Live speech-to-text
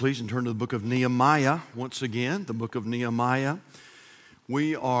Please and turn to the book of Nehemiah once again, the book of Nehemiah.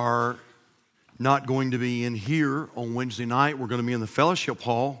 We are not going to be in here on Wednesday night. We're going to be in the fellowship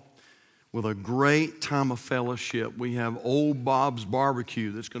hall with a great time of fellowship. We have Old Bob's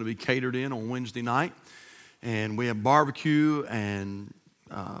Barbecue that's going to be catered in on Wednesday night. And we have barbecue and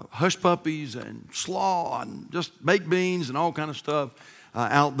hush puppies and slaw and just baked beans and all kind of stuff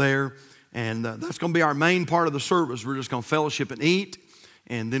out there. And that's going to be our main part of the service. We're just going to fellowship and eat.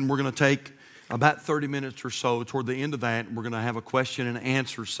 And then we're going to take about 30 minutes or so. Toward the end of that, we're going to have a question and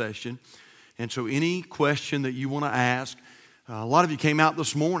answer session. And so any question that you want to ask, a lot of you came out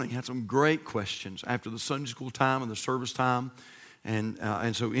this morning, had some great questions after the Sunday school time and the service time.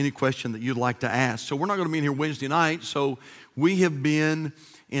 And so any question that you'd like to ask. So we're not going to be in here Wednesday night. So we have been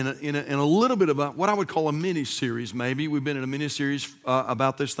in a little bit of what I would call a mini-series maybe. We've been in a mini-series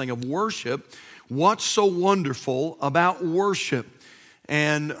about this thing of worship. What's so wonderful about worship?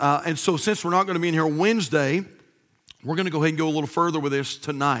 And so since we're not going to be in here Wednesday, we're going to go ahead and go a little further with this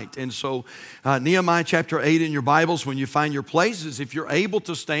tonight. And so Nehemiah chapter 8 in your Bibles, when you find your places, if you're able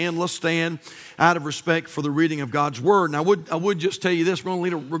to stand, let's stand out of respect for the reading of God's Word. And I would just tell you this, we're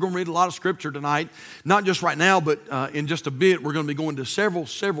going to read a lot of Scripture tonight, not just right now, but in just a bit, we're going to be going to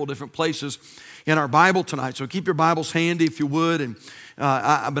several different places in our Bible tonight. So keep your Bibles handy if you would,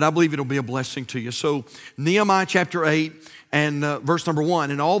 but I believe it'll be a blessing to you. So Nehemiah chapter 8 and verse number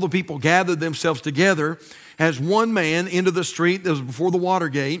 1, and all the people gathered themselves together as one man into the street that was before the water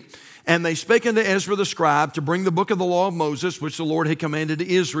gate, and they spake unto Ezra the scribe to bring the book of the law of Moses, which the Lord had commanded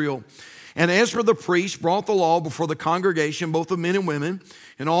to Israel. And Ezra the priest brought the law before the congregation, both of men and women,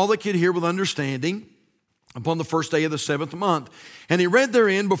 and all that could hear with understanding, upon the first day of the 7th month. And he read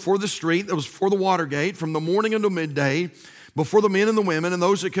therein before the street that was before the water gate, from the morning until midday, before the men and the women, and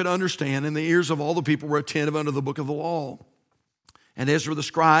those that could understand, and the ears of all the people were attentive unto the book of the law. And Ezra the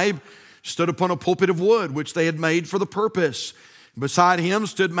scribe stood upon a pulpit of wood, which they had made for the purpose. Beside him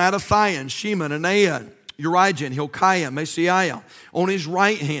stood Mattathiah, Shema, Ananiah, Urijah, and Hilkiah, Messiah, on his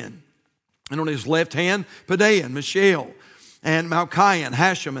right hand. And on his left hand, Pedaiah, and Mishael, and Malchiah, and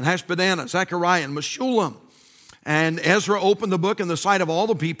Hashem, and Hashbaddanah, Zechariah, and Meshullam. And Ezra opened the book in the sight of all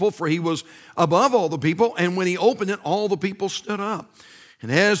the people, for he was above all the people. And when he opened it, all the people stood up.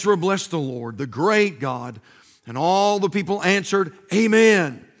 And Ezra blessed the Lord, the great God. And all the people answered,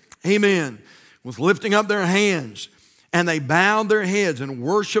 Amen, Amen, with lifting up their hands. And they bowed their heads and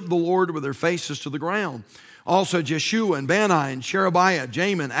worshiped the Lord with their faces to the ground. Also Jeshua and Bani and Sherebiah,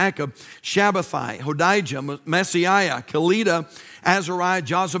 Jamin, Akab, Shabbathai, Hodijah, Messiah, Kelida, Azariah,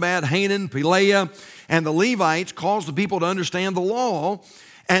 Jozabad, Hanan, Pelaiah, and the Levites caused the people to understand the law,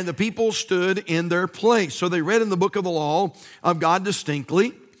 and the people stood in their place. So they read in the book of the law of God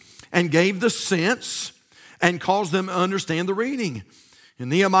distinctly and gave the sense and caused them to understand the reading. And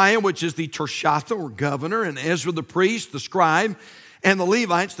Nehemiah, which is the Tirshatha or governor, and Ezra the priest, the scribe, and the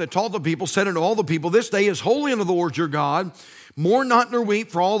Levites that taught the people, said unto all the people, This day is holy unto the Lord your God. Mourn not nor weep,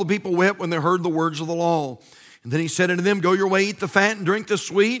 for all the people wept when they heard the words of the law. And then he said unto them, Go your way, eat the fat and drink the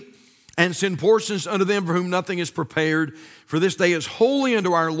sweet, and send portions unto them for whom nothing is prepared. For this day is holy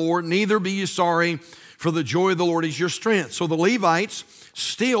unto our Lord, neither be ye sorry, for the joy of the Lord is your strength. So the Levites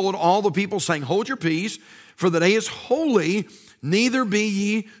stilled all the people, saying, Hold your peace, for the day is holy, neither be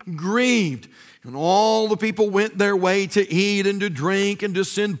ye grieved. And all the people went their way to eat and to drink and to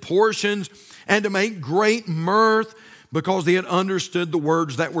send portions and to make great mirth, because they had understood the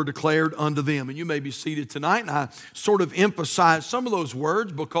words that were declared unto them. And you may be seated tonight, and I sort of emphasize some of those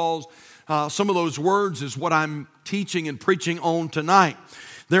words because some of those words is what I'm teaching and preaching on tonight.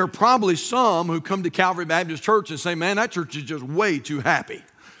 There are probably some who come to Calvary Baptist Church and say, man, that church is just way too happy.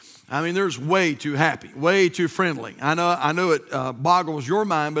 I mean, there's way too happy, way too friendly. I know it boggles your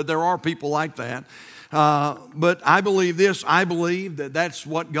mind, but there are people like that. But I believe this. I believe that that's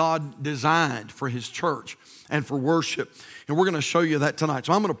what God designed for His church and for worship. And we're going to show you that tonight.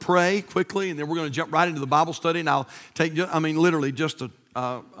 So I'm going to pray quickly, and then we're going to jump right into the Bible study. And I'll take, literally just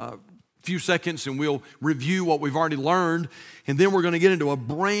a few seconds, and we'll review what we've already learned. And then we're going to get into a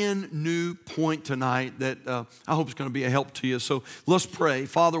brand new point tonight that I hope is going to be a help to you. So let's pray.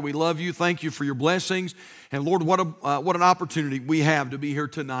 Father, we love you. Thank you for your blessings. And Lord, what an opportunity we have to be here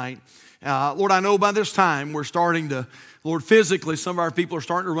tonight. Lord, I know by this time we're starting to, Lord, physically, some of our people are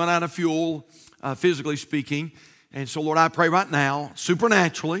starting to run out of fuel, physically speaking. And so, Lord, I pray right now,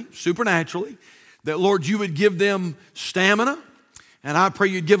 supernaturally, that, Lord, you would give them stamina. And I pray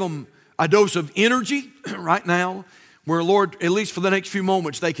you'd give them a dose of energy right now, where, Lord, at least for the next few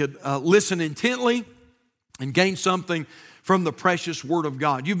moments, they could listen intently and gain something from the precious Word of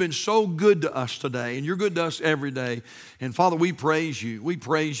God. You've been so good to us today, and you're good to us every day. And Father, we praise you. We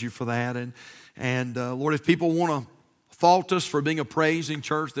praise you for that. And Lord, if people want to fault us for being a praising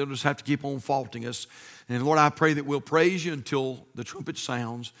church, they'll just have to keep on faulting us. And Lord, I pray that we'll praise you until the trumpet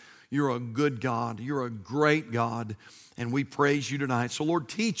sounds. You're a good God. You're a great God. And we praise you tonight. So Lord,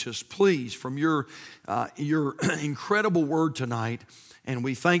 teach us, please, from your incredible word tonight. And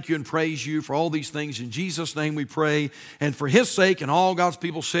we thank you and praise you for all these things. In Jesus' name we pray. And for his sake, and all God's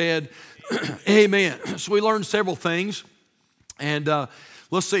people said, amen. So we learned several things. And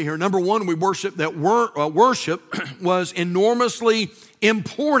let's see here. Number one, we worship that worship was enormously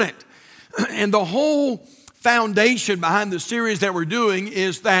important. And the whole foundation behind the series that we're doing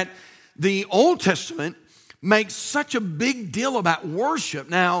is that the Old Testament makes such a big deal about worship.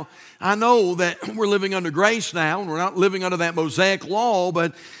 Now, I know that we're living under grace now, and we're not living under that Mosaic law,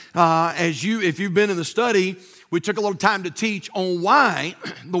 but if you've been in the study, we took a little time to teach on why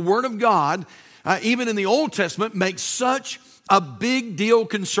the Word of God, even in the Old Testament, makes such a big deal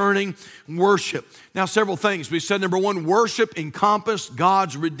concerning worship. Now, several things. We said, number one, worship encompassed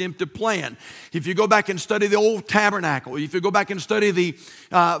God's redemptive plan. If you go back and study the old tabernacle, if you go back and study the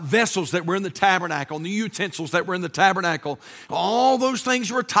vessels that were in the tabernacle and the utensils that were in the tabernacle, all those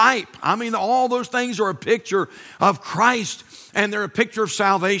things were a type. I mean, all those things are a picture of Christ, and they're a picture of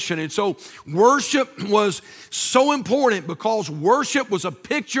salvation. And so worship was so important because worship was a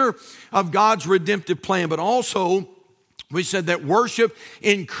picture of God's redemptive plan, but also we said that worship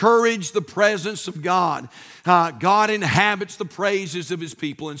encouraged the presence of God. God inhabits the praises of his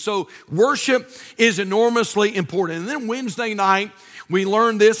people. And so worship is enormously important. And then Wednesday night, we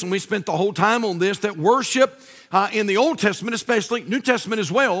learned this, and we spent the whole time on this, that worship in the Old Testament, especially New Testament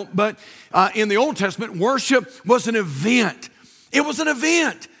as well, but in the Old Testament, worship was an event. It was an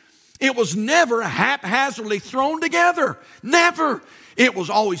event. It was never haphazardly thrown together. Never. It was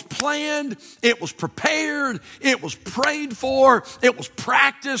always planned, it was prepared, it was prayed for, it was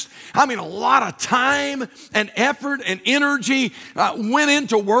practiced. I mean, a lot of time and effort and energy went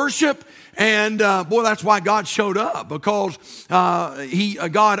into worship. And boy, that's why God showed up, because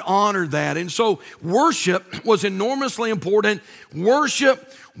God honored that. And so worship was enormously important.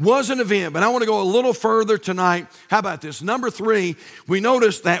 Worship was an event. But I want to go a little further tonight. How about this? Number three, we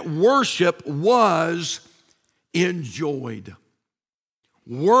noticed that worship was enjoyed.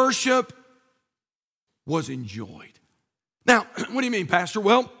 Worship was enjoyed. Now, what do you mean, Pastor?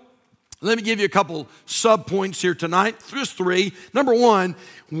 Well, let me give you a couple sub-points here tonight. Just three. Number one,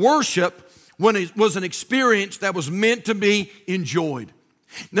 worship was an experience that was meant to be enjoyed.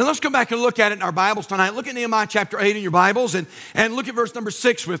 Now, let's go back and look at it in our Bibles tonight. Look at Nehemiah chapter 8 in your Bibles and look at verse number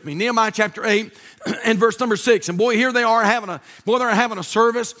 6 with me. Nehemiah chapter 8 and verse number 6. And boy, here they are having a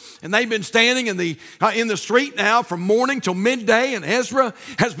service, and they've been standing in the street now from morning till midday, and Ezra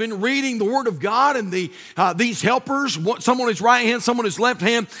has been reading the Word of God, and these helpers, some on his right hand, some on his left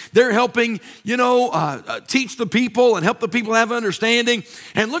hand, they're helping, teach the people and help the people have understanding.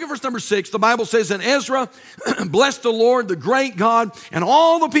 And look at verse number 6. The Bible says, and Ezra blessed the Lord, the great God, and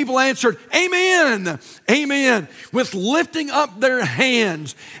all the people answered, amen, amen, with lifting up their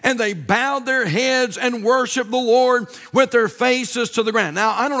hands, and they bowed their heads and worshiped the Lord with their faces to the ground.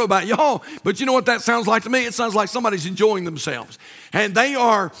 Now, I don't know about y'all, but you know what that sounds like to me? It sounds like somebody's enjoying themselves. And they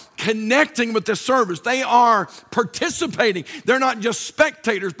are connecting with this service. They are participating. They're not just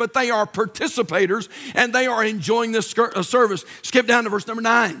spectators, but they are participators, and they are enjoying this service. Skip down to verse number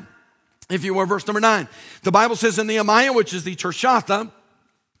 9. If you were, verse number 9. The Bible says in Nehemiah, which is the Tirshatha,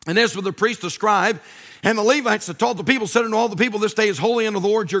 and Ezra the priest, the scribe, and the Levites that taught the people, said unto all the people, this day is holy unto the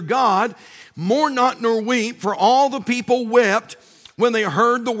Lord your God. Mourn not nor weep, for all the people wept when they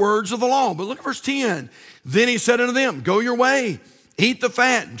heard the words of the law. But look at verse 10. Then he said unto them, go your way, eat the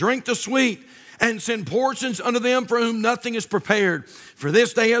fat, drink the sweet, and send portions unto them for whom nothing is prepared. For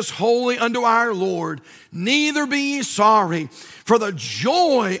this day is holy unto our Lord. Neither be ye sorry, for the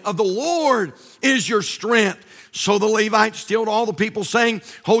joy of the Lord is your strength. So the Levites stilled all the people, saying,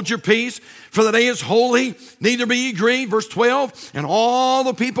 hold your peace, for the day is holy, neither be ye grieved. Verse 12, and all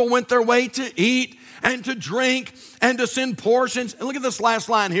the people went their way to eat and to drink and to send portions. And look at this last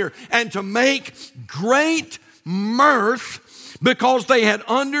line here. And to make great mirth because they had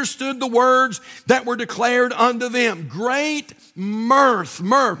understood the words that were declared unto them. Great mirth.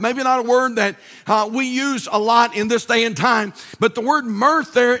 Mirth, maybe not a word that we use a lot in this day and time, but the word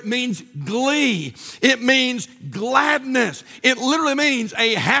mirth there, it means glee. It means gladness. It literally means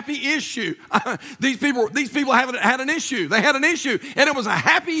a happy issue. These people had an issue. They had an issue, and it was a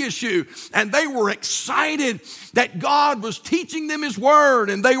happy issue, and they were excited that God was teaching them His Word,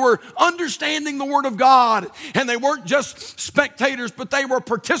 and they were understanding the Word of God, and they weren't just spectators, but they were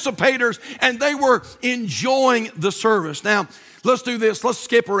participators, and they were enjoying the service. Now, let's do this. Let's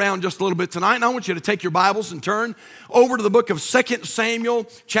skip around just a little bit tonight, and I want you to take your Bibles and turn over to the book of 2 Samuel,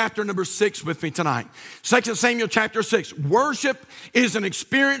 chapter number 6 with me tonight. 2 Samuel, chapter 6. Worship is an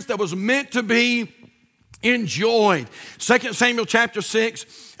experience that was meant to be enjoyed. 2 Samuel, chapter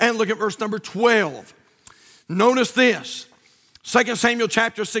 6, and look at verse number 12. Notice this, 2 Samuel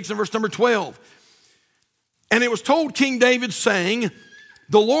chapter 6 and verse number 12. And it was told King David, saying,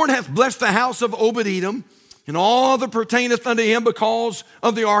 the Lord hath blessed the house of Obed-Edom, and all that pertaineth unto him because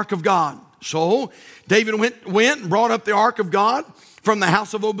of the ark of God. So David went and brought up the ark of God from the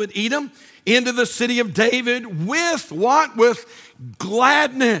house of Obed-Edom into the city of David with what? With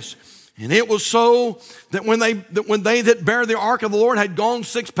gladness. And it was so that when they that bear the ark of the Lord had gone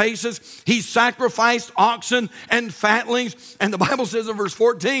 6 paces, he sacrificed oxen and fatlings. And the Bible says in verse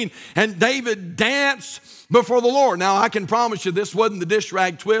 14, and David danced before the Lord. Now, I can promise you this wasn't the dish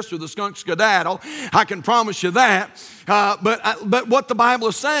rag twist or the skunk skedaddle. I can promise you that. But what the Bible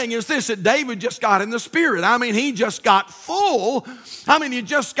is saying is this, that David just got in the Spirit. I mean, he just got full. I mean, he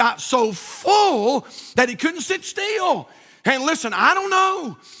just got so full that he couldn't sit still. And listen, I don't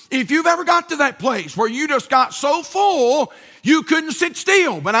know if you've ever got to that place where you just got so full you couldn't sit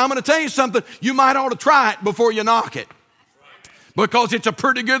still. But I'm going to tell you something, you might ought to try it before you knock it, because it's a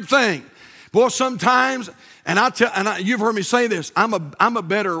pretty good thing. Boy, sometimes, you've heard me say this, I'm a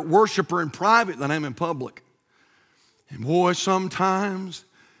better worshiper in private than I am in public. And boy, sometimes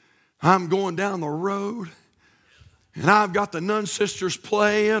I'm going down the road and I've got the Nun Sisters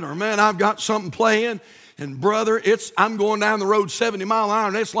playing, or man, I've got something playing. And brother, I'm going down the road 70 miles an hour,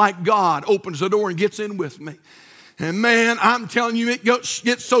 and it's like God opens the door and gets in with me. And man, I'm telling you, it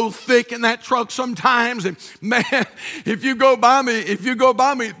gets so thick in that truck sometimes. And man, if you go by me,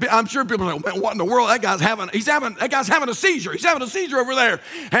 I'm sure people are like, man, what in the world? That guy's having a seizure. He's having a seizure over there.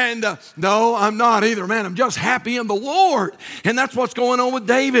 And no, I'm not either, man. I'm just happy in the Lord. And that's what's going on with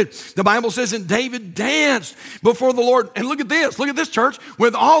David. The Bible says, and David danced before the Lord. And look at this, church,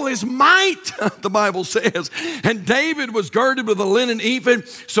 with all his might, the Bible says. And David was girded with a linen ephod.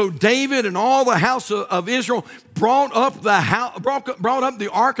 So David and all the house of Israel brought up the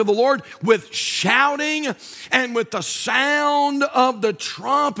ark of the Lord with shouting and with the sound of the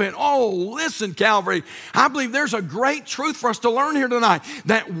trumpet. Oh, listen, Calvary, I believe there's a great truth for us to learn here tonight,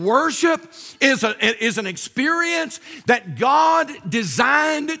 that worship is an experience that God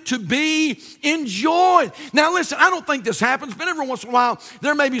designed to be enjoyed. Now listen, I don't think this happens, but every once in a while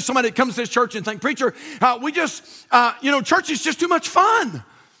there may be somebody that comes to this church and think, preacher, church is just too much fun.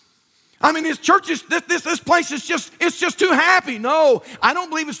 I mean, this place is just too happy. No, I don't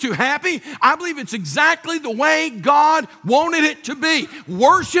believe it's too happy. I believe it's exactly the way God wanted it to be.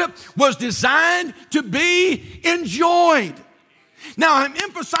 Worship was designed to be enjoyed. Now, I'm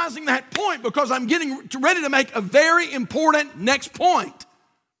emphasizing that point because I'm getting ready to make a very important next point.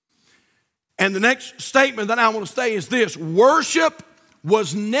 And the next statement that I want to say is this: worship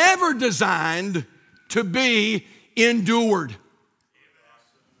was never designed to be endured.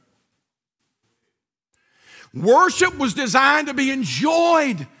 Worship was designed to be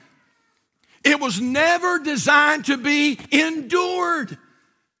enjoyed. It was never designed to be endured,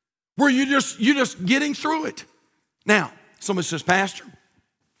 where you just getting through it. Now, somebody says, Pastor,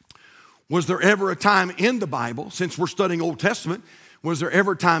 was there ever a time in the Bible, since we're studying Old Testament, was there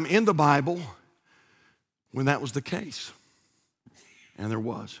ever a time in the Bible when that was the case? And there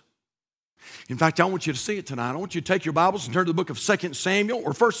was. In fact, I want you to see it tonight. I want you to take your Bibles and turn to the book of 2 Samuel,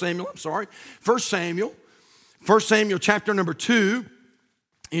 or 1 Samuel, 1 Samuel chapter number 2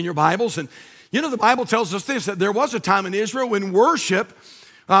 in your Bibles. And the Bible tells us this, that there was a time in Israel when worship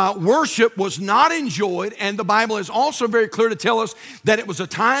was not enjoyed. And the Bible is also very clear to tell us that it was a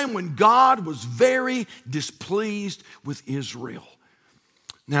time when God was very displeased with Israel.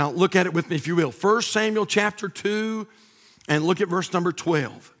 Now, look at it with me, if you will. 1 Samuel chapter 2, and look at verse number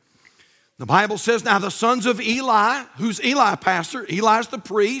 12. The Bible says, now the sons of Eli, who's Eli, pastor? Eli's the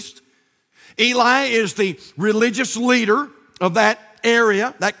priest. Eli is the religious leader of that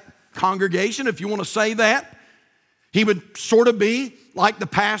area, that congregation, if you want to say that. He would sort of be like the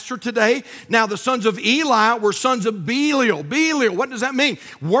pastor today. Now, the sons of Eli were sons of Belial. Belial, what does that mean?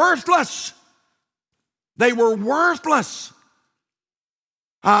 Worthless. They were worthless.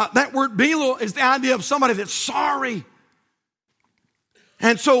 That word Belial is the idea of somebody that's sorry.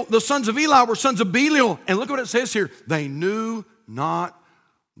 And so the sons of Eli were sons of Belial. And look what it says here. They knew not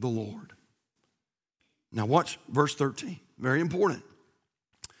the Lord. Now watch verse 13. Very important.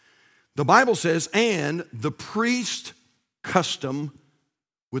 The Bible says, and the priest custom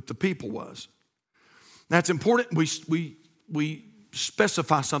with the people was. That's important. We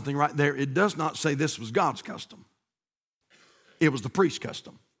specify something right there. It does not say this was God's custom. It was the priest's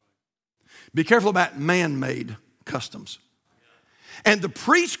custom. Be careful about man-made customs. And the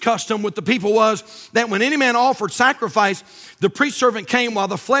priest's custom with the people was that when any man offered sacrifice, the priest servant came while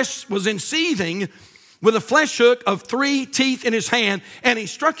the flesh was in seething with a flesh hook of 3 teeth in his hand, and he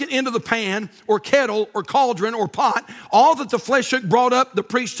struck it into the pan or kettle or cauldron or pot. All that the flesh hook brought up, the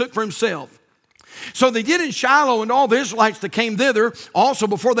priest took for himself. So they did in Shiloh, and all the Israelites that came thither, also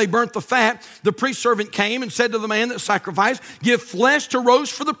before they burnt the fat, the priest servant came and said to the man that sacrificed, give flesh to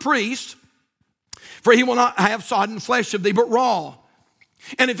roast for the priest, for he will not have sodden flesh of thee, but raw.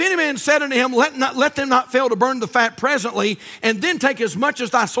 And if any man said unto him, let them not fail to burn the fat presently, and then take as much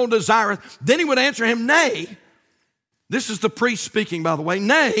as thy soul desireth, then he would answer him, nay. This is the priest speaking, by the way.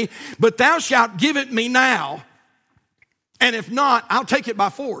 Nay, but thou shalt give it me now, and if not, I'll take it by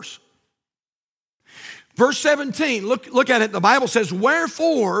force. Verse 17, look at it. The Bible says,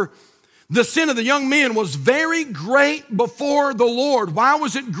 wherefore the sin of the young men was very great before the Lord. Why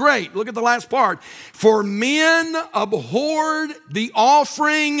was it great? Look at the last part. For men abhorred the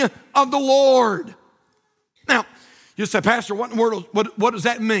offering of the Lord. Now, you say, Pastor, what in the world, what does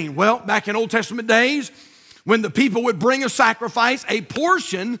that mean? Well, back in Old Testament days, when the people would bring a sacrifice, a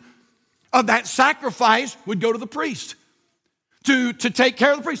portion of that sacrifice would go to the priest. To take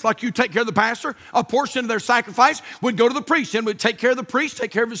care of the priest, like you take care of the pastor, a portion of their sacrifice would go to the priest and would take care of the priest,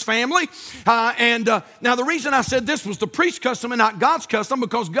 take care of his family. Now the reason I said this was the priest's custom and not God's custom,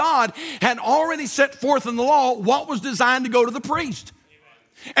 because God had already set forth in the law what was designed to go to the priest.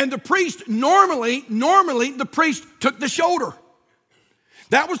 And the priest, normally the priest took the shoulder.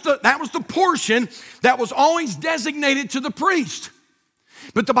 That was the portion that was always designated to the priest.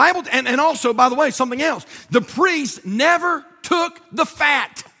 But the Bible, and also, by the way, something else, the priest never took the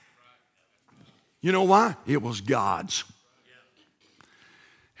fat. You know why? It was God's.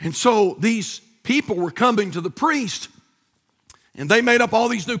 And so these people were coming to the priest, and they made up all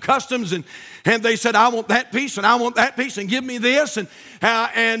these new customs, and they said, I want that piece, and I want that piece, and give me this, and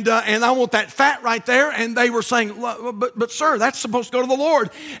I want that fat right there. And they were saying, but sir, that's supposed to go to the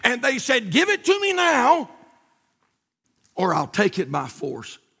Lord. And they said, give it to me now, or I'll take it by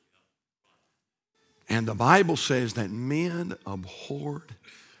force. And the Bible says that men abhorred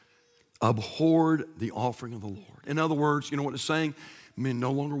the offering of the Lord. In other words, you know what it's saying? Men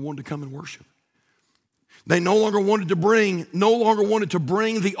no longer wanted to come and worship. They no longer wanted to bring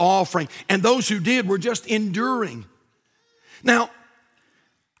the offering. And those who did were just enduring. Now,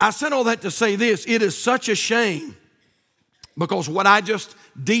 I said all that to say this. It is such a shame, because what I just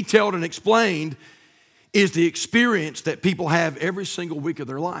detailed and explained is the experience that people have every single week of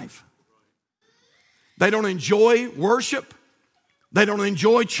their life. They don't enjoy worship. They don't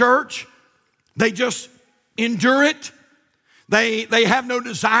enjoy church. They just endure it. They have no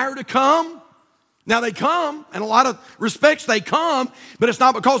desire to come. Now they come, in a lot of respects they come, but it's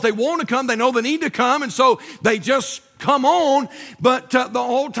not because they want to come. They know they need to come, and so they just come on. But the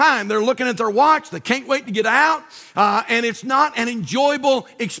whole time they're looking at their watch. They can't wait to get out, and it's not an enjoyable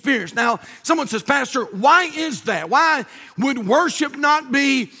experience. Now, someone says, Pastor, why is that? Why would worship not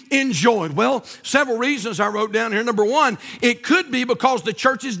be enjoyed? Well, several reasons I wrote down here. Number one, it could be because the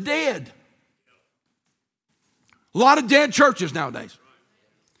church is dead. A lot of dead churches nowadays.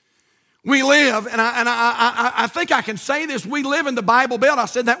 We live, and I think I can say this, we live in the Bible Belt. I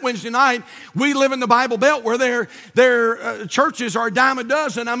said that Wednesday night. We live in the Bible Belt where their churches are a dime a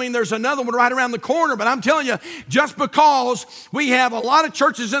dozen. I mean, there's another one right around the corner, but I'm telling you, just because we have a lot of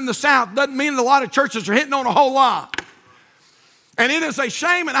churches in the South doesn't mean that a lot of churches are hitting on a whole lot. And it is a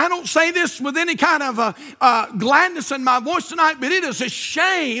shame, and I don't say this with any kind of gladness in my voice tonight, but it is a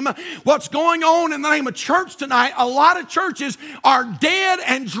shame what's going on in the name of church tonight. A lot of churches are dead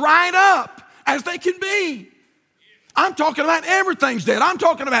and dried up as they can be. I'm talking about everything's dead. I'm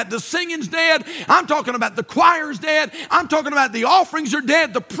talking about the singing's dead. I'm talking about the choir's dead. I'm talking about the offerings are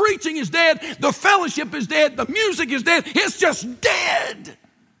dead. The preaching is dead. The fellowship is dead. The music is dead. It's just dead.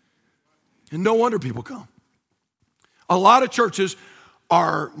 And no wonder people come. A lot of churches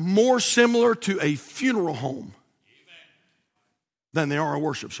are more similar to a funeral home than they are a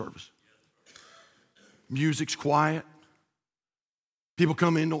worship service. Music's quiet. People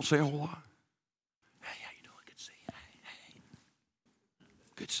come in, don't say a whole lot. Hey, how you doing? Good to see you. Hey.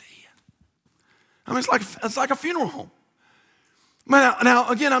 Good to see you. I mean, it's like a funeral home. Now,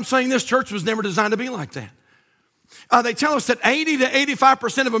 again, I'm saying this church was never designed to be like that. They tell us that 80 to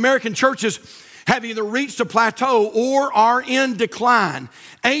 85% of American churches have either reached a plateau or are in decline.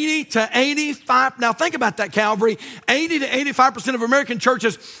 80 to 85, now think about that, Calvary. 80 to 85% of American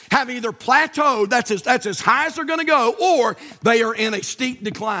churches have either plateaued, that's as high as they're going to go, or they are in a steep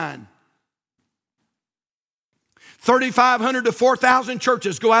decline. 3,500 to 4,000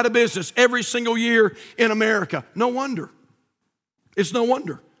 churches go out of business every single year in America. No wonder. It's no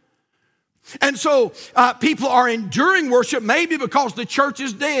wonder. And so people are enduring worship maybe because the church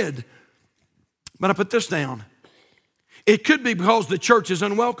is dead. But I put this down. It could be because the church is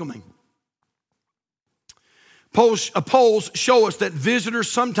unwelcoming. Polls show us that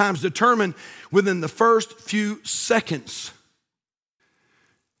visitors sometimes determine within the first few seconds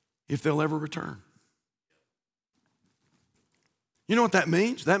if they'll ever return. You know what that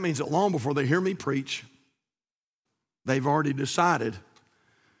means? That means that long before they hear me preach, they've already decided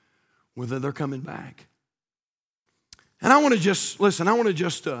whether they're coming back. And I want to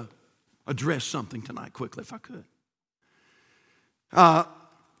just address something tonight quickly, if I could.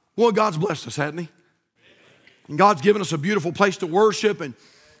 Well, God's blessed us, hasn't He? And God's given us a beautiful place to worship. And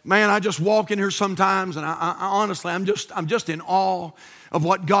man, I just walk in here sometimes, and I honestly, I'm just in awe of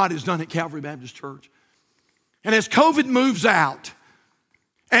what God has done at Calvary Baptist Church. And as COVID moves out,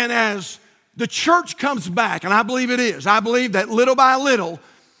 and as the church comes back, and I believe it is, I believe that little by little,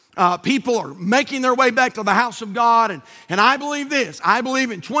 people are making their way back to the house of God. And I believe this. I believe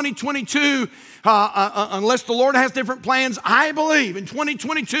in 2022, unless the Lord has different plans, I believe in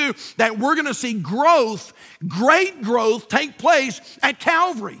 2022 that we're going to see growth, great growth take place at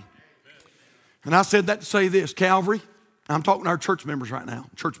Calvary. And I said that to say this, Calvary, I'm talking to our church members right now,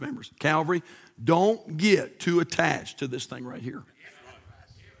 church members, Calvary, don't get too attached to this thing right here.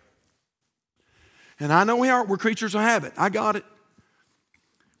 And I know we're creatures of habit. I got it.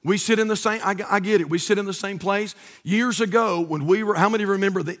 We sit in the same, I get it. We sit in the same place. Years ago, when we were, how many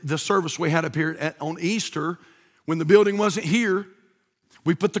remember the service we had up here on Easter when the building wasn't here?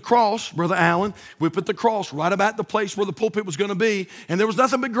 We put the cross, Brother Allen, we put the cross right about the place where the pulpit was going to be, and there was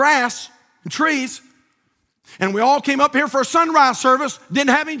nothing but grass and trees. And we all came up here for a sunrise service,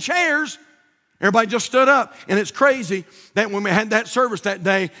 didn't have any chairs. Everybody just stood up. And it's crazy that when we had that service that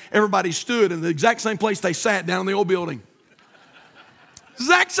day, everybody stood in the exact same place they sat down in the old building.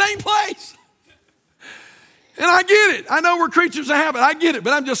 Exact same place. And I get it. I know we're creatures of habit. I get it.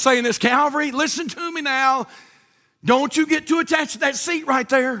 But I'm just saying this, Calvary, listen to me now. Don't you get too attached to that seat right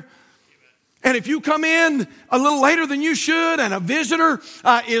there. And if you come in a little later than you should and a visitor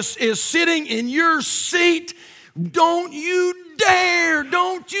is sitting in your seat, don't you dare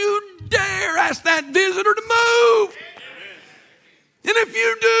ask that visitor to move. And if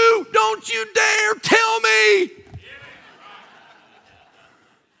you do, don't you dare tell me.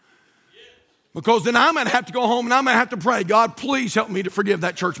 Because then I'm going to have to go home and I'm going to have to pray, God, please help me to forgive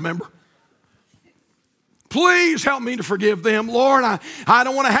that church member. Please help me to forgive them. Lord, I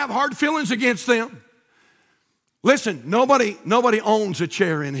don't want to have hard feelings against them. Listen, nobody owns a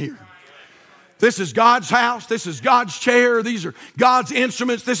chair in here. This is God's house. This is God's chair. These are God's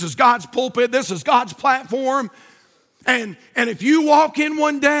instruments. This is God's pulpit. This is God's platform. And if you walk in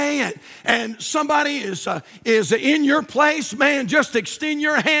one day and somebody is in your place, man, just extend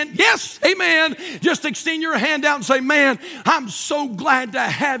your hand. Yes, amen. Just extend your hand out and say, man, I'm so glad to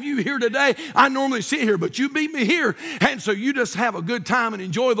have you here today. I normally sit here, but you beat me here. And so you just have a good time and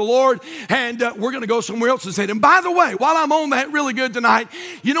enjoy the Lord. And we're going to go somewhere else and say, and by the way, while I'm on that really good tonight,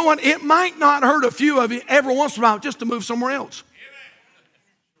 you know what? It might not hurt a few of you every once in a while just to move somewhere else.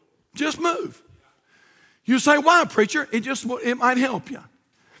 Just move. You say, why, preacher? It might help you.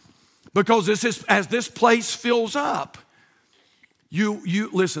 Because as this place fills up, you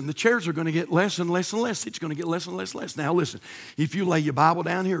listen, the chairs are going to get less and less and less. It's going to get less and less and less. Now listen, if you lay your Bible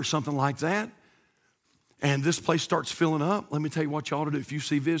down here or something like that, and this place starts filling up, let me tell you what you ought to do. If you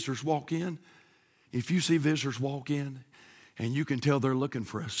see visitors walk in, and you can tell they're looking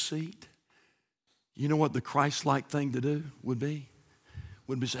for a seat, you know what the Christ-like thing to do would be?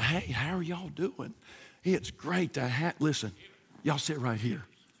 Would be say, hey, how are y'all doing? It's great to have, listen, y'all sit right here.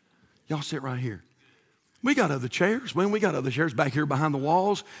 Y'all sit right here. We got other chairs. Man, we got other chairs back here behind the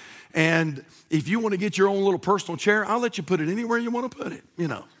walls. And if you want to get your own little personal chair, I'll let you put it anywhere you want to put it, you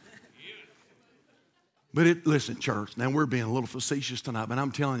know. But listen, church, now we're being a little facetious tonight, but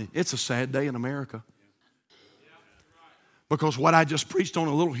I'm telling you, it's a sad day in America. Because what I just preached on,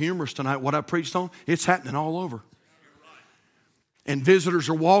 a little humorous tonight, what I preached on, it's happening all over. And visitors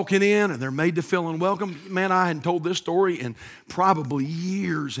are walking in and they're made to feel unwelcome. Man, I hadn't told this story in probably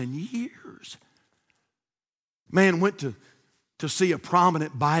years and years. Man went to see a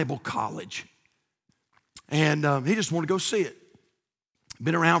prominent Bible college. And he just wanted to go see it.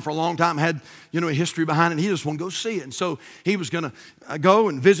 Been around for a long time, had, a history behind it, and he just wanted to go see it. And so he was going to go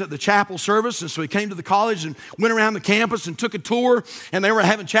and visit the chapel service. And so he came to the college and went around the campus and took a tour. And they were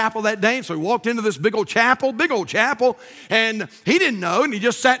having chapel that day. And so he walked into this big old chapel. And he didn't know, and he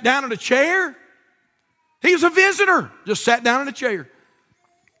just sat down in a chair. He was a visitor, just sat down in a chair.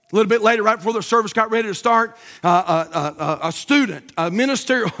 A little bit later, right before the service got ready to start, a student, a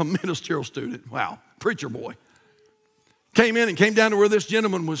ministerial student, wow, preacher boy, came in and came down to where this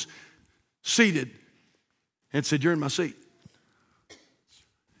gentleman was seated and said, "You're in my seat."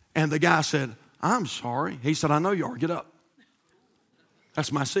 And the guy said, "I'm sorry." He said, "I know you are. Get up.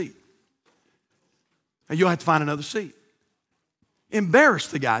 That's my seat. And you'll have to find another seat."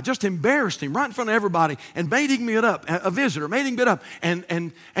 Embarrassed the guy, just embarrassed him right in front of everybody and made him get up, a visitor, made him get up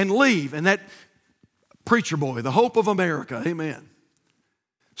and leave. And that preacher boy, the hope of America, amen,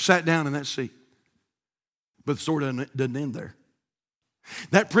 sat down in that seat. But the story doesn't end there.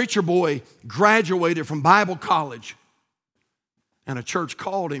 That preacher boy graduated from Bible college, and a church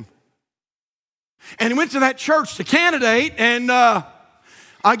called him. And he went to that church to candidate, and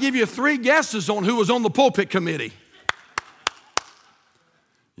I'll give you 3 guesses on who was on the pulpit committee.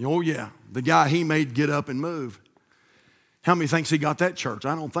 Oh, yeah, the guy he made get up and move. How many thinks he got that church?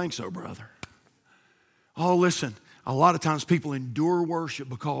 I don't think so, brother. Oh, listen, a lot of times people endure worship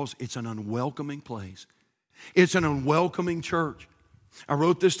because it's an unwelcoming place. It's an unwelcoming church. I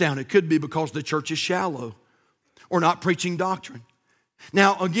wrote this down. It could be because the church is shallow or not preaching doctrine.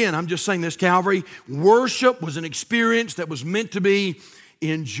 Now, again, I'm just saying this, Calvary, worship was an experience that was meant to be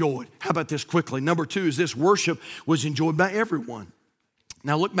enjoyed. How about this quickly? Number 2 is this: worship was enjoyed by everyone.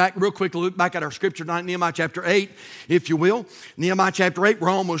 Now look back real quick, look back at our scripture tonight, Nehemiah chapter 8, if you will. Nehemiah chapter 8, we're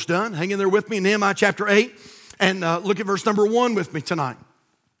almost done. Hang in there with me, Nehemiah chapter 8, and look at verse number 1 with me tonight.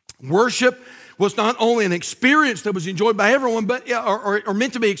 Worship was not only an experience that was enjoyed by everyone, but or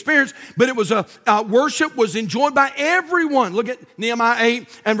meant to be experienced, but it was worship was enjoyed by everyone. Look at Nehemiah 8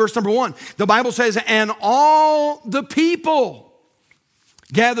 and verse number 1. The Bible says, "And all the people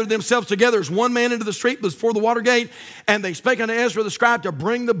gathered themselves together as one man into the street before the water gate, and they spake unto Ezra the scribe to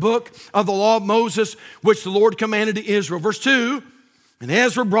bring the book of the law of Moses, which the Lord commanded to Israel." Verse 2, "And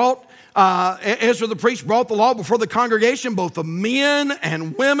Ezra the priest brought the law before the congregation, both the men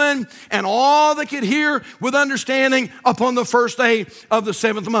and women, and all that could hear with understanding upon the first day of the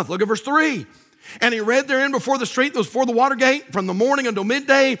 7th month." Look at verse 3. "And he read therein before the street that was before the water gate from the morning until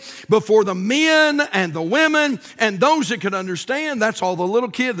midday before the men and the women and those that could understand." That's all the little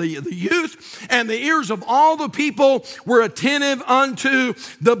kid, the youth. "And the ears of all the people were attentive unto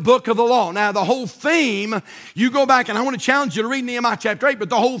the book of the law." Now the whole theme, you go back and I want to challenge you to read Nehemiah chapter 8, but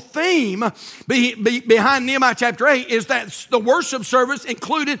the whole theme behind Nehemiah chapter 8 is that the worship service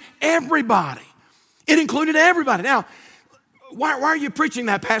included everybody. It included everybody. Now, why are you preaching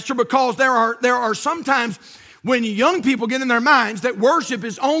that, Pastor? Because there are sometimes when young people get in their minds that worship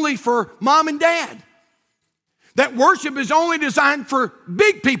is only for mom and dad. That worship is only designed for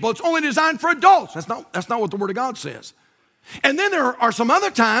big people. It's only designed for adults. That's not what the Word of God says. And then there are some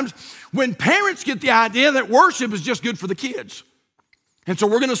other times when parents get the idea that worship is just good for the kids. And so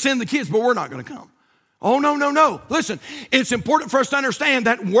we're going to send the kids, but we're not going to come. Oh, no. Listen, it's important for us to understand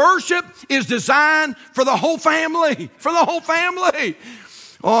that worship is designed for the whole family,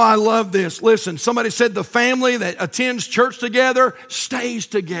 Oh, I love this. Listen, somebody said the family that attends church together stays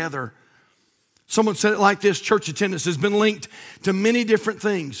together. Someone said it like this: church attendance has been linked to many different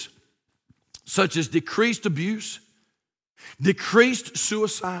things, such as decreased abuse, decreased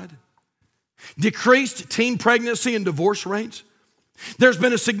suicide, decreased teen pregnancy and divorce rates. There's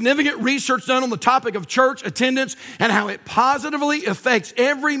been a significant research done on the topic of church attendance and how it positively affects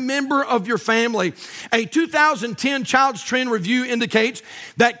every member of your family. A 2010 Child's Trend review indicates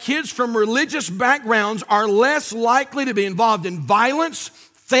that kids from religious backgrounds are less likely to be involved in violence,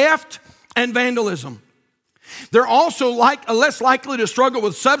 theft, and vandalism. They're also less likely to struggle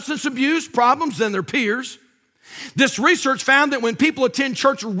with substance abuse problems than their peers. This research found that when people attend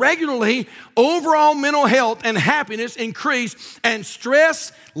church regularly, overall mental health and happiness increase and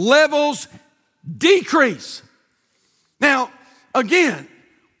stress levels decrease. Now, again,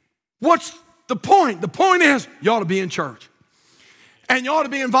 what's the point? The point is you ought to be in church. And you ought to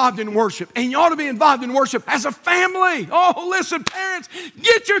be involved in worship. And you ought to be involved in worship as a family. Oh, listen, parents,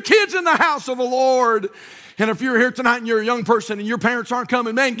 get your kids in the house of the Lord. And if you're here tonight and you're a young person and your parents aren't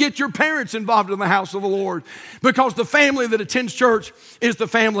coming, man, get your parents involved in the house of the Lord. Because the family that attends church is the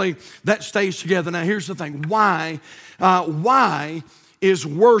family that stays together. Now, here's the thing. Why is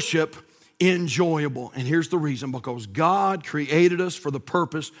worship enjoyable? And here's the reason. Because God created us for the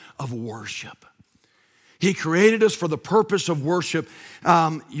purpose of worship. He created us for the purpose of worship.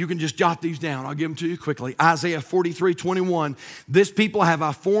 You can just jot these down. I'll give them to you quickly. Isaiah 43:21. This people have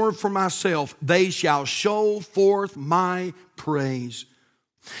I formed for myself. They shall show forth my praise.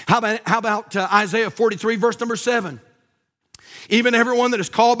 How about Isaiah 43, verse number 7? Even everyone that is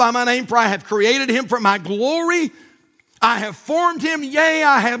called by my name, for I have created him for my glory. I have formed him, yea,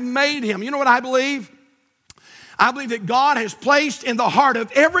 I have made him. You know what I believe? I believe that God has placed in the heart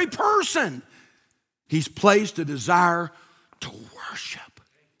of every person, He's placed a desire to worship.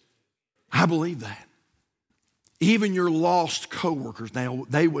 I believe that. Even your lost coworkers, now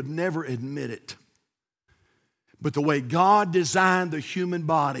they would never admit it. But the way God designed the human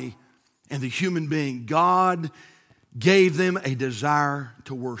body and the human being, God gave them a desire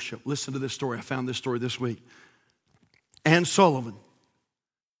to worship. Listen to this story. I found this story this week. Anne Sullivan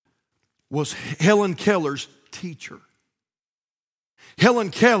was Helen Keller's teacher. Helen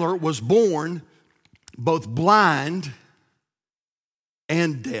Keller was born both blind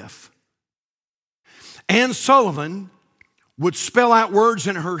and deaf. Anne Sullivan would spell out words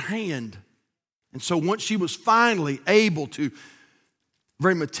in her hand. And so once she was finally able to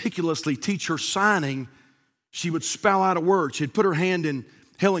very meticulously teach her signing, she would spell out a word. She'd put her hand in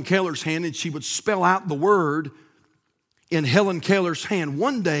Helen Keller's hand and she would spell out the word in Helen Keller's hand.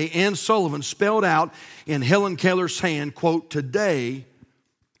 One day, Anne Sullivan spelled out in Helen Keller's hand, quote, "Today,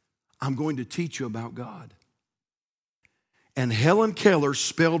 I'm going to teach you about God." And Helen Keller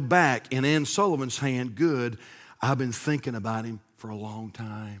spelled back in Anne Sullivan's hand, "Good, I've been thinking about him for a long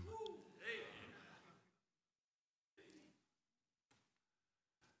time."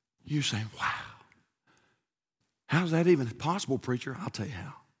 You say, wow, how's that even possible, preacher? I'll tell you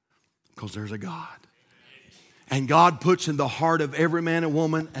how. Because there's a God. And God puts in the heart of every man and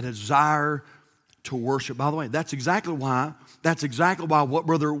woman a desire to worship. By the way, that's exactly why what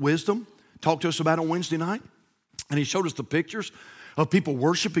Brother Wisdom talked to us about on Wednesday night. And he showed us the pictures of people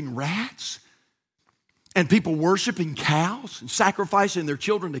worshiping rats and people worshiping cows and sacrificing their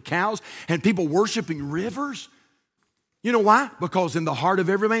children to cows and people worshiping rivers. You know why? Because in the heart of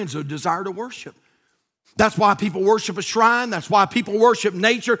every man is a desire to worship. That's why people worship a shrine. That's why people worship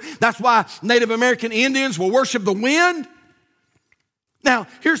nature. That's why Native American Indians will worship the wind. Now,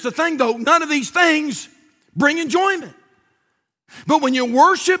 here's the thing though, none of these things bring enjoyment. But when you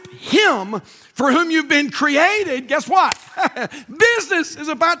worship Him for whom you've been created, guess what? Business is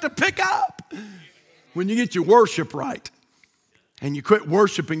about to pick up. When you get your worship right and you quit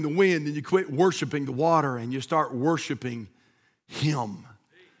worshiping the wind and you quit worshiping the water and you start worshiping Him.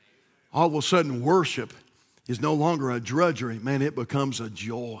 All of a sudden, worship is no longer a drudgery. Man, it becomes a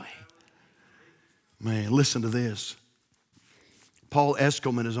joy. Man, listen to this. Paul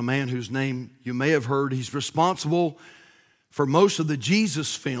Eskelman is a man whose name you may have heard. He's responsible for most of the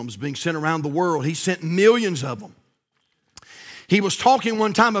Jesus films being sent around the world. He sent millions of them. He was talking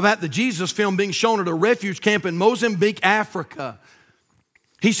one time about the Jesus film being shown at a refuge camp in Mozambique, Africa.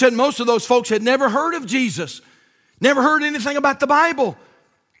 He said most of those folks had never heard of Jesus, never heard anything about the Bible.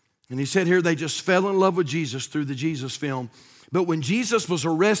 And he said here they just fell in love with Jesus through the Jesus film. But when Jesus was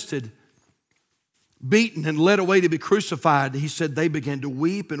arrested, beaten, and led away to be crucified, he said they began to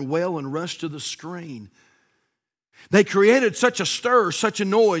weep and wail and rush to the screen. They created such a stir, such a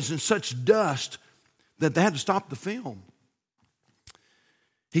noise, and such dust that they had to stop the film.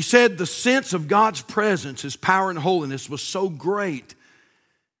 He said the sense of God's presence, His power and holiness was so great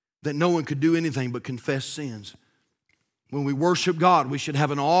that no one could do anything but confess sins. When we worship God, we should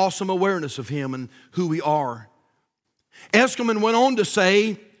have an awesome awareness of Him and who we are. Eskelman went on to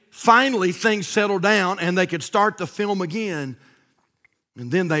say, finally things settled down and they could start the film again. And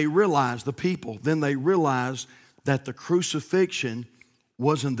then they realized, the people, that the crucifixion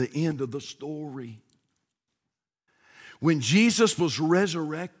wasn't the end of the story. When Jesus was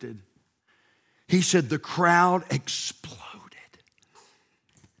resurrected, he said the crowd exploded.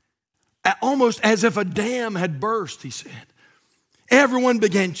 Almost as if a dam had burst, he said. Everyone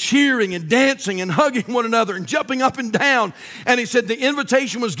began cheering and dancing and hugging one another and jumping up and down. And he said the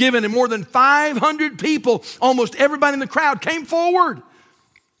invitation was given and more than 500 people, almost everybody in the crowd, came forward.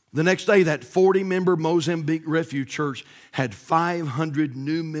 The next day, that 40-member Mozambique Refuge Church had 500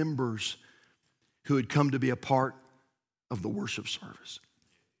 new members who had come to be a part of the worship service.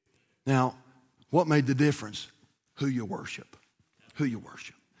 Now, what made the difference? Who you worship. Who you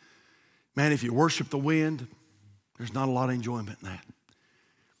worship. Man, if you worship the wind, there's not a lot of enjoyment in that.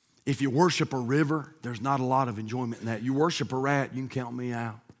 If you worship a river, there's not a lot of enjoyment in that. You worship a rat, you can count me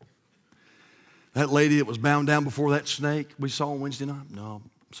out. That lady that was bound down before that snake we saw on Wednesday night, no,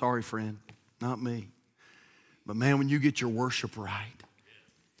 sorry friend, not me. But man, when you get your worship right,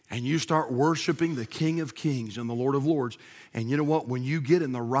 and you start worshiping the King of Kings and the Lord of Lords, and you know what? When you get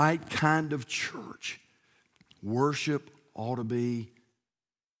in the right kind of church, worship ought to be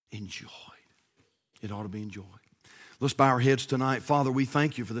enjoyed. It ought to be enjoyed. Let's bow our heads tonight. Father, we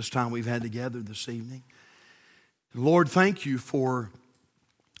thank you for this time we've had together this evening. Lord, thank you for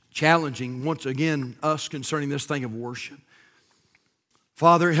challenging once again us concerning this thing of worship.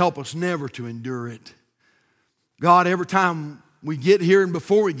 Father, help us never to endure it. God, every time we get here and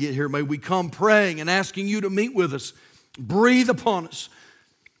before we get here, may we come praying and asking you to meet with us. Breathe upon us.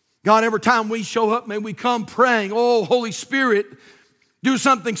 God, every time we show up, may we come praying, oh, Holy Spirit, do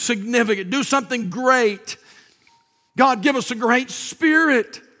something significant, do something great. God, give us a great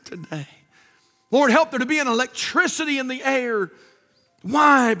spirit today. Lord, help there to be an electricity in the air.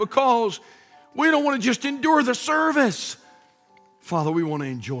 Why? Because we don't want to just endure the service. Father, we want to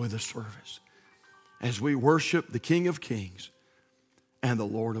enjoy the service as we worship the King of Kings and the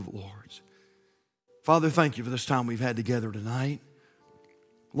Lord of Lords. Father, thank you for this time we've had together tonight.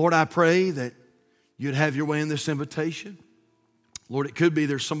 Lord, I pray that you'd have your way in this invitation. Lord, it could be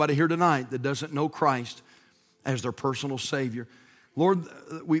there's somebody here tonight that doesn't know Christ as their personal Savior. Lord,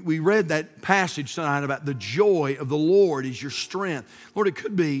 we read that passage tonight about the joy of the Lord is your strength. Lord, it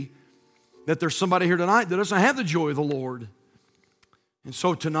could be that there's somebody here tonight that doesn't have the joy of the Lord. And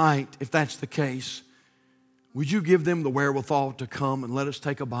so tonight, if that's the case, would you give them the wherewithal to come and let us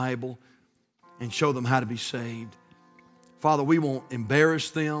take a Bible and show them how to be saved? Father, we won't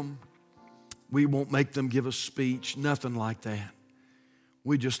embarrass them. We won't make them give us speech, nothing like that.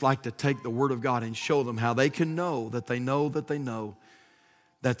 We just like to take the Word of God and show them how they can know that they know that they know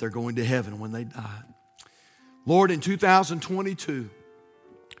that they're going to heaven when they die. Lord, in 2022,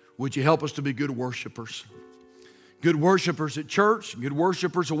 would you help us to be good worshipers? Good worshipers at church, good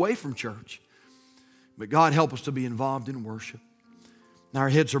worshipers away from church. But God, help us to be involved in worship. Now our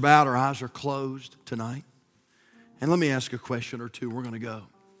heads are bowed, our eyes are closed tonight. And let me ask a question or two. We're going to go.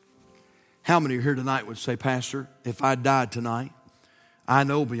 How many here tonight would say, Pastor, if I died tonight, I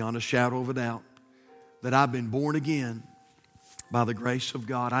know beyond a shadow of a doubt that I've been born again by the grace of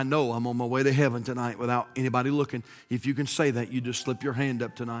God. I know I'm on my way to heaven tonight without anybody looking. If you can say that, you just slip your hand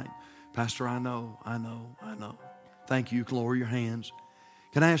up tonight. Pastor, I know. Thank you. You can lower your hands.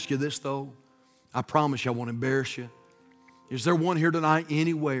 Can I ask you this, though? I promise you I won't embarrass you. Is there one here tonight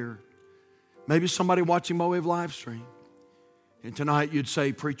anywhere? Maybe somebody watching my wave live stream. And tonight you'd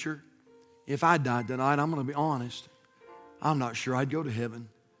say, Preacher, if I died tonight, I'm going to be honest. I'm not sure I'd go to heaven.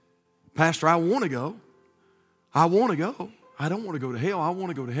 Pastor, I want to go. I want to go. I don't want to go to hell. I want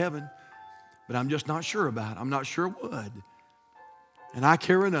to go to heaven. But I'm just not sure about it. I'm not sure it would. And I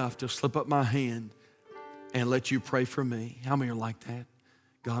care enough to slip up my hand and let you pray for me. How many are like that?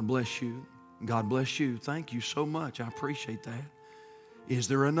 God bless you. God bless you. Thank you so much. I appreciate that. Is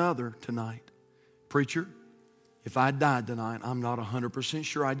there another tonight? Preacher, if I died tonight, I'm not 100%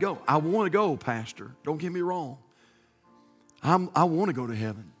 sure I'd go. I want to go, Pastor. Don't get me wrong. I want to go to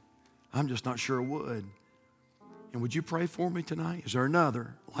heaven. I'm just not sure I would. And would you pray for me tonight? Is there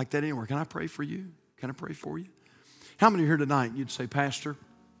another like that anywhere? Can I pray for you? Can I pray for you? How many are here tonight? You'd say, Pastor,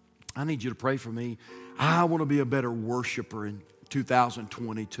 I need you to pray for me. I want to be a better worshiper in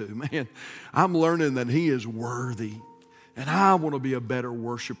 2022. Man, I'm learning that He is worthy. And I want to be a better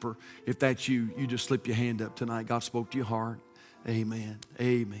worshiper. If that's you, you just slip your hand up tonight. God spoke to your heart. Amen.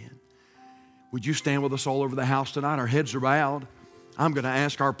 Amen. Would you stand with us all over the house tonight? Our heads are bowed. I'm going to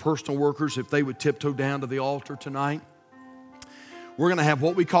ask our personal workers if they would tiptoe down to the altar tonight. We're going to have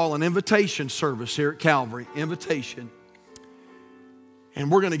what we call an invitation service here at Calvary. Invitation. And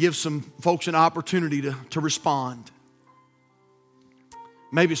we're going to give some folks an opportunity to respond.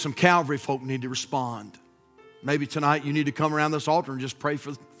 Maybe some Calvary folk need to respond. Maybe tonight you need to come around this altar and just pray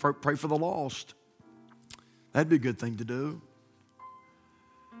for the lost. That'd be a good thing to do.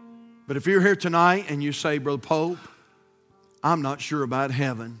 But if you're here tonight and you say, Brother Pope, I'm not sure about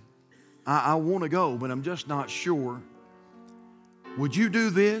heaven. I want to go, but I'm just not sure. Would you do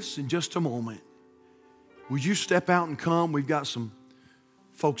this in just a moment? Would you step out and come? We've got some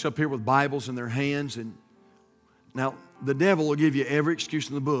folks up here with Bibles in their hands. And now, the devil will give you every excuse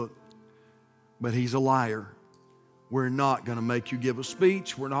in the book, but he's a liar. We're not going to make you give a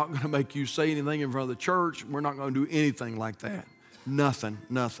speech. We're not going to make you say anything in front of the church. We're not going to do anything like that. Nothing.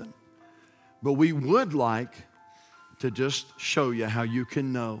 But we would like to just show you how you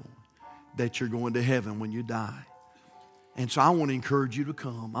can know that you're going to heaven when you die. And so I want to encourage you to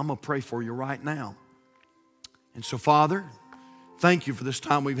come. I'm going to pray for you right now. And so, Father, thank you for this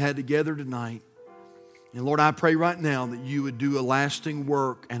time we've had together tonight. And Lord, I pray right now that you would do a lasting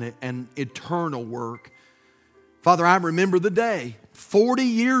work and an eternal work. Father, I remember the day 40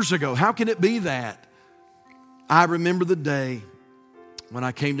 years ago. How can it be that? I remember the day when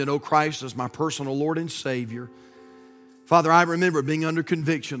I came to know Christ as my personal Lord and Savior. Father, I remember being under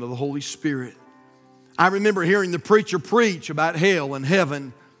conviction of the Holy Spirit. I remember hearing the preacher preach about hell and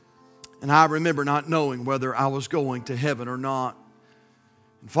heaven, and I remember not knowing whether I was going to heaven or not.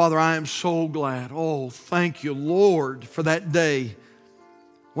 And Father, I am so glad. Oh, thank you, Lord, for that day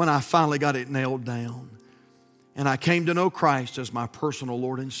when I finally got it nailed down. And I came to know Christ as my personal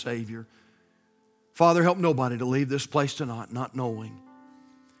Lord and Savior. Father, help nobody to leave this place tonight not knowing.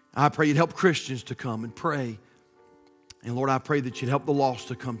 I pray you'd help Christians to come and pray. And Lord, I pray that you'd help the lost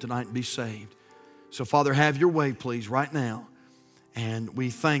to come tonight and be saved. So Father, have your way, please, right now. And we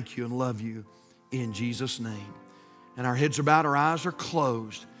thank you and love you in Jesus' name. And our heads are bowed, our eyes are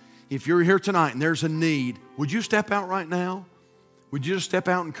closed. If you're here tonight and there's a need, would you step out right now? Would you just step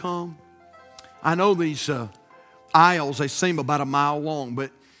out and come? I know these aisles, they seem about a mile long,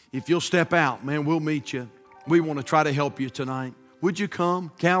 but if you'll step out, man, we'll meet you. We want to try to help you tonight. Would you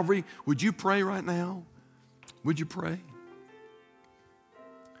come? Calvary, would you pray right now? Would you pray?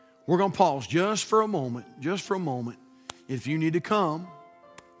 We're going to pause just for a moment, If you need to come,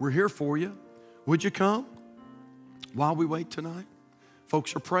 we're here for you. Would you come while we wait tonight?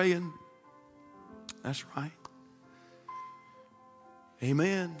 Folks are praying. That's right.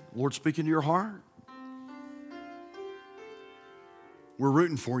 Amen. Lord, speaking to your heart. We're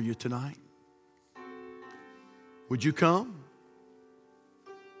rooting for you tonight. Would you come?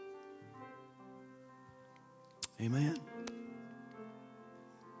 Amen.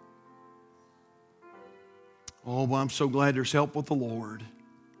 Oh, well, I'm so glad there's help with the Lord.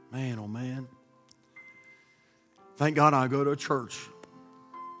 Man, oh man. Thank God I go to a church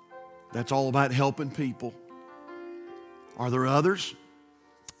that's all about helping people. Are there others?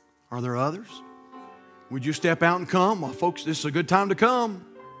 Would you step out and come? Well, folks, this is a good time to come.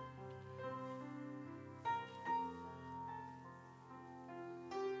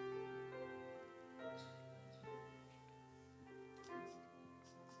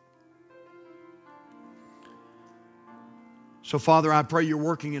 So, Father, I pray you're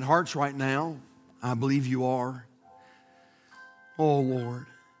working in hearts right now. I believe you are. Oh, Lord,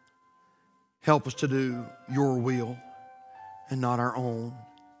 help us to do your will and not our own.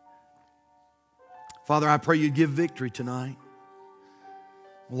 Father, I pray you'd give victory tonight.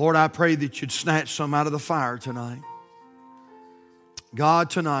 Lord, I pray that you'd snatch some out of the fire tonight. God,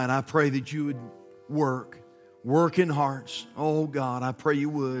 tonight, I pray that you would work in hearts. Oh, God, I pray you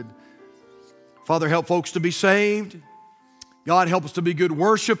would. Father, help folks to be saved. God, help us to be good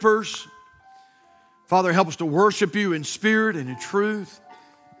worshipers. Father, help us to worship you in spirit and in truth.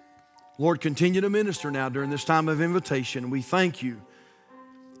 Lord, continue to minister now during this time of invitation. We thank you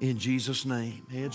in Jesus' name.